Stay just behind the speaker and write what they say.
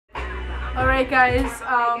Alright guys,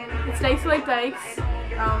 it's Dykes Like Dykes.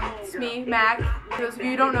 It's me, Mac. For those of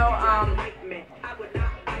you who don't know,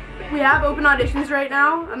 we have open auditions right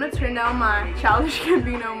now. I'm gonna turn down my Childish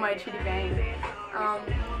Gambino, my Chitty Bang.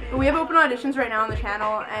 But we have open auditions right now on the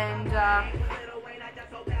channel, and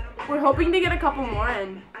we're hoping to get a couple more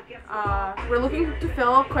in. We're looking to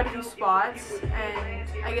fill quite a few spots, and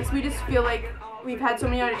I guess we just feel like we've had so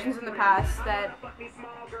many auditions in the past that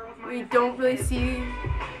we don't really see,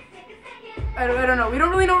 I don't know, we don't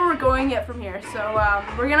really know where we're going yet from here. So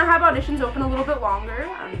we're gonna have auditions open a little bit longer,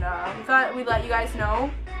 and we thought we'd let you guys know.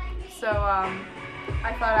 So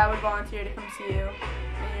I thought I would volunteer to come see you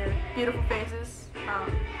and your beautiful faces.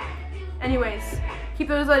 Anyways, keep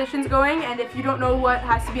those auditions going, and if you don't know what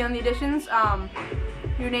has to be on the auditions,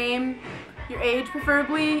 your name, your age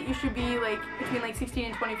preferably, you should be like between like 16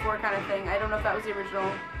 and 24 kind of thing. I don't know if that was the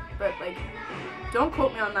original, but like, don't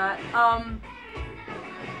quote me on that.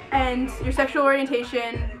 And your sexual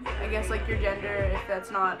orientation, I guess like your gender, if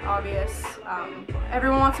that's not obvious.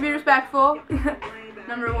 Everyone wants to be respectful,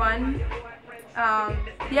 number one.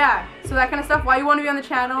 Yeah, so that kind of stuff, why you want to be on the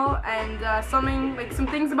channel, and some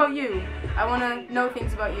things about you. I want to know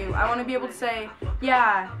things about you. I want to be able to say,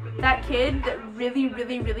 yeah, that kid that really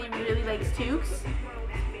likes Tukes,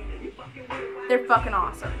 they're fucking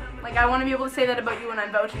awesome. Like, I want to be able to say that about you when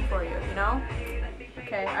I'm vouching for you, you know?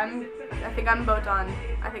 Okay, I think I'm about done.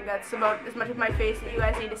 I think that's about as much of my face that you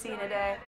guys need to see in a day.